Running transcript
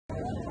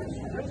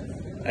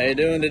How you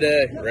doing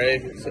today? Ray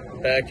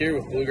back here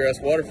with Bluegrass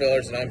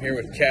Waterfowlers, and I'm here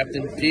with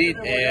Captain Pete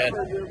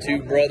and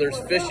Two Brothers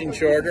Fishing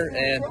Charter.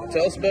 And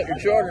tell us about your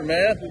charter,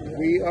 man.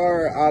 We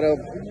are out of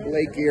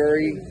Lake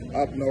Erie,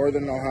 up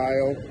northern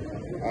Ohio,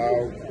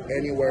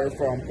 anywhere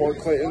from Port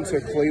Clinton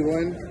to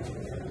Cleveland.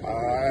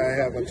 I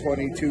have a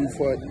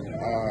 22-foot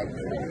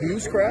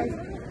use craft,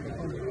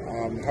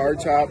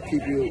 hardtop,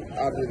 keep you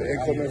out of the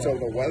inclements of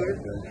the weather,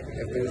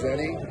 if there's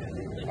any.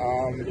 We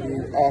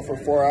offer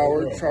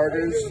 4-hour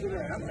charters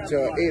to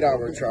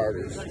 8-hour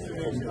charters,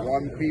 from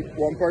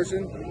one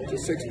person to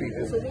 6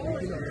 people.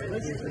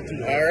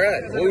 All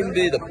right. What would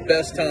be the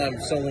best time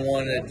if someone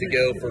wanted to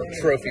go for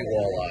trophy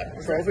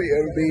walleye? Trophy,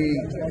 it would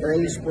be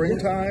early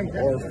springtime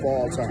or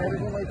fall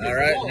time. All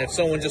right. And if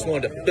someone just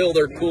wanted to fill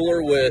their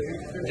cooler with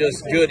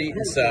just good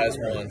eating size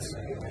ones?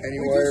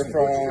 Anywhere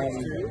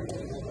from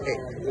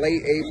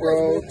late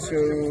April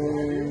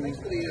to,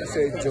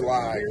 say,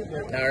 July.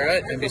 All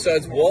right. And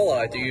besides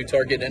walleye, do you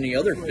target any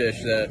other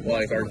fish that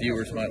our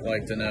viewers might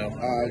like to know?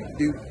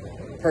 Do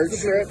perch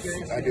trips.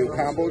 I do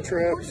combo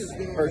trips,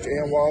 perch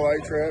and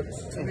walleye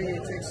trips.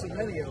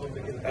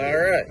 All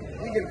right.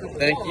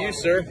 Thank you,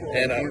 sir.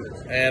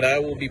 And I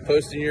will be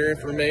posting your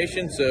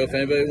information. So if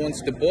anybody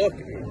wants to book,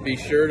 be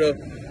sure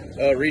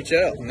to reach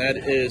out. And that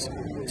is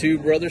Two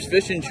Brothers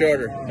Fishing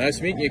Charter.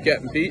 Nice meeting you,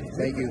 Captain Pete.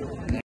 Thank you.